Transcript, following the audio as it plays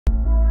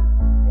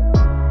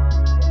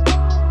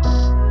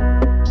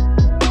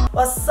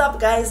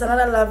guys,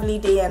 another lovely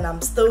day, and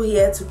I'm still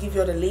here to give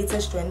you the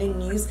latest trending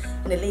news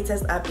and the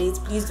latest updates.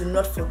 Please do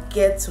not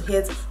forget to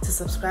hit to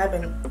subscribe,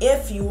 and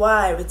if you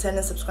are a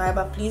returning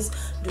subscriber, please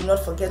do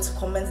not forget to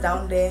comment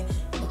down there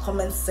in the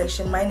comment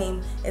section. My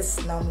name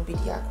is Naomi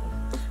Bidiako.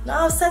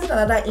 Now I've started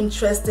another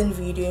interesting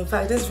video. In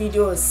fact, this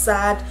video is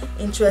sad,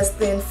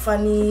 interesting,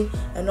 funny,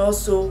 and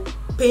also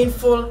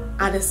painful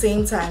at the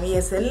same time.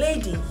 Yes, a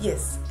lady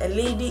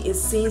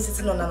is seen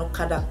sitting on an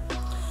Okada.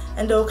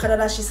 And the Okada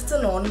that she's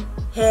sitting on,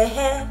 her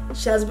hair,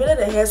 she has braided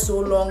her hair so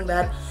long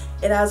that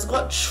it has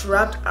got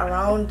trapped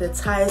around the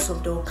ties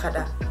of the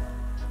Okada.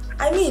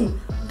 I mean,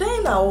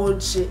 then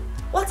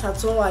what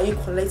at all are you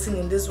collecting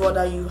in this world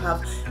that you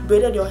have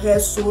braided your hair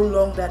so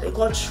long that it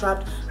got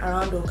trapped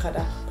around the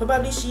Okada?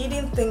 Probably she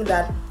didn't think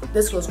that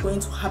this was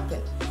going to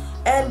happen.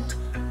 And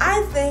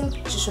I think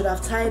she should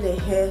have tied her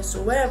hair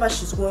so wherever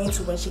she's going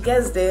to, when she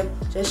gets there,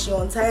 just she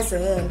unties her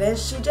hair and then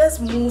she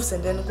just moves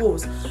and then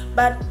goes.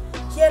 But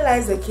here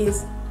lies the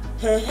case.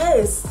 Her hair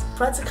is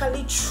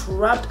practically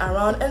trapped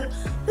around, and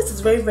this is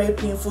very, very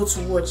painful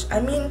to watch. I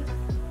mean,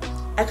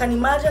 I can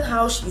imagine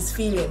how she's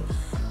feeling.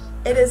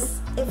 It is,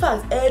 in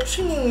fact,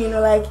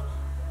 like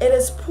it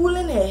is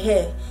pulling her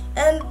hair,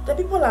 and the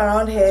people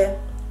around her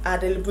are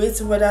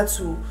deliberating whether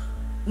to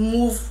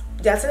move.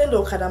 They are telling the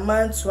Okada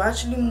man to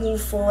actually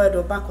move forward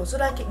or backward so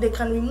that they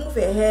can remove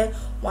her hair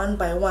one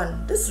by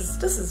one. This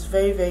is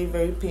very, very,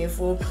 very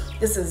painful.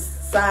 This is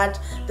sad.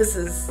 This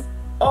is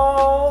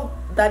all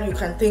that you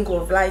can think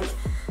of. Like,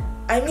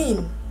 I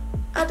mean,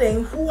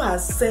 Aden, who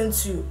has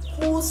sent you?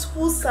 Whose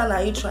son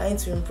are you trying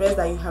to impress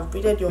that you have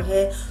braided your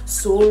hair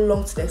so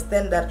long to the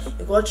extent that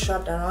it got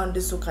trapped around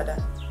this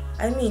Okada?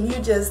 I mean, you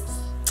just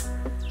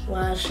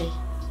wow, she.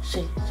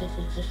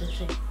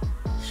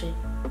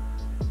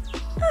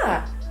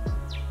 Ah.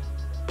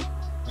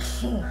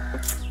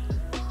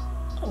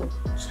 Oh,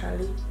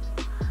 Charlie.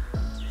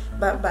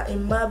 But it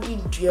might be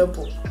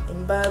durable. It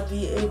might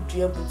be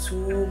durable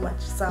too much.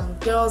 Some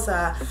girls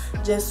are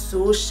just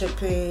so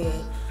sheppy.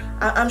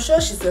 I'm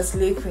sure she's a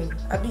slay queen.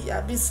 I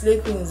be slay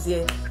queens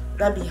here.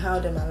 That be how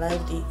them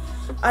alive day.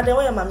 I don't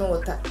want mommy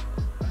water.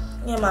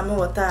 Yeah, mommy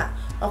water.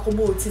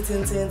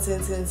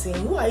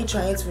 Who are you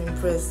trying to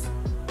impress?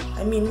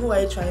 I mean, who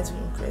are you trying to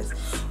impress?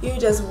 You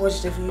just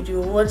watch the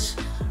video. Watch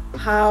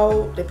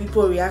how the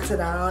people reacted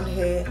around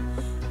her.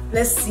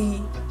 Let's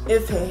see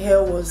if her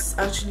hair was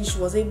actually, she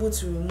was able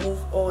to remove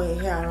all her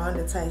hair around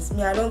the ties.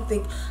 Me, I don't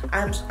think,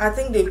 I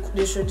think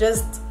they should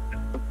just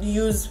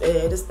use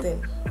this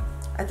thing.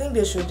 I think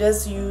they should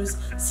just use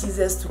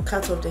scissors to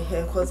cut off the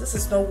hair, because this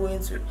is not going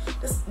to,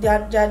 they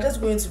are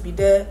just going to be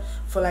there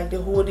for like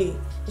the whole day.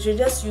 They should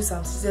just use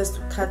some scissors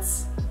to cut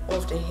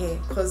off the hair,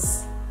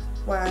 because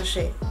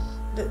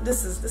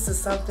this is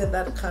something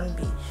that can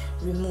be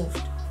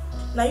removed.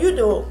 Now you,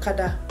 the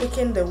Okada,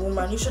 picking the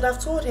woman, you should have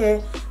told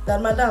her that,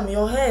 madam,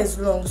 your hair is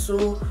long,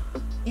 so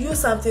use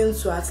something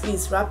to at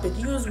least wrap it.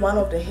 Use one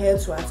of the hair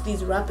to at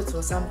least wrap it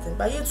or something.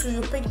 But you two,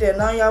 you pick there.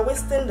 Now you are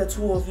wasting the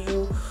two of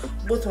you,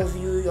 both of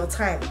you, your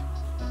time.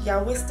 You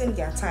are wasting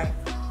their time.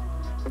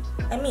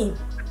 I mean,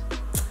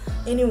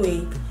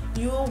 anyway,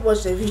 you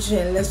watch the video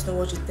and let us know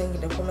what you think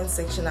in the comment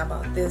section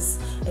about this.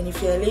 And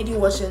if you're a lady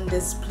watching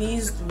this,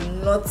 please do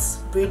not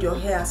braid your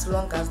hair as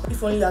long as,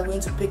 if only you are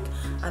going to pick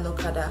an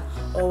Okada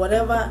or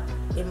whatever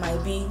it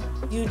might be,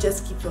 you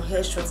just keep your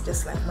hair short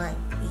just like mine.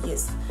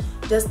 Yes,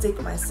 just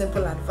take my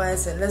simple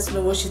advice and let's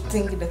know what you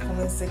think in the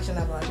comment section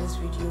about this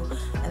video.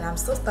 And I'm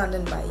still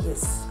standing by.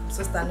 Yes, I'm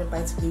still standing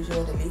by to give you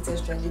all the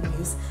latest trending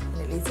news and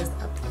the latest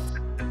updates.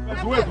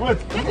 Wait.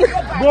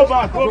 Go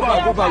back, wait.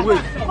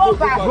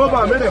 Go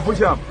back, make a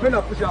push up. Wait,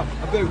 not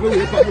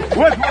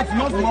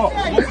more.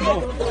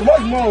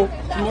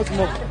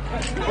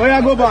 Oh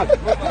yeah, go back.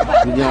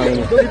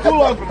 It's too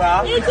long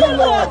now. It's too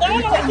long.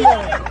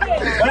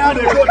 Where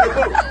they go?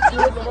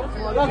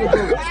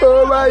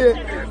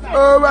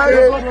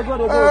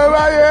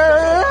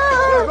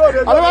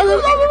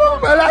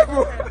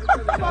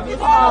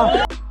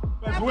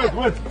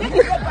 Wait.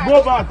 Go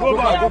back,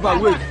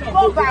 wait.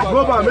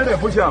 Go back, make a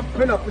push up.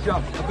 Wait, not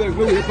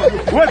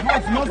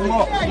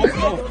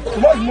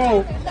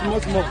more.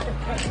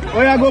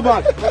 Oh yeah, go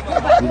back.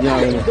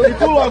 It's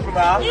too long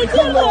now. It's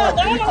too long.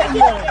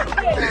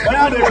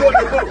 Where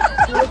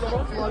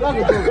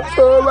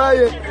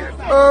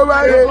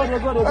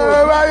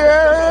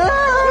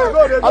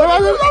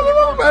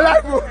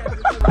they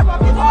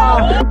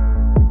go?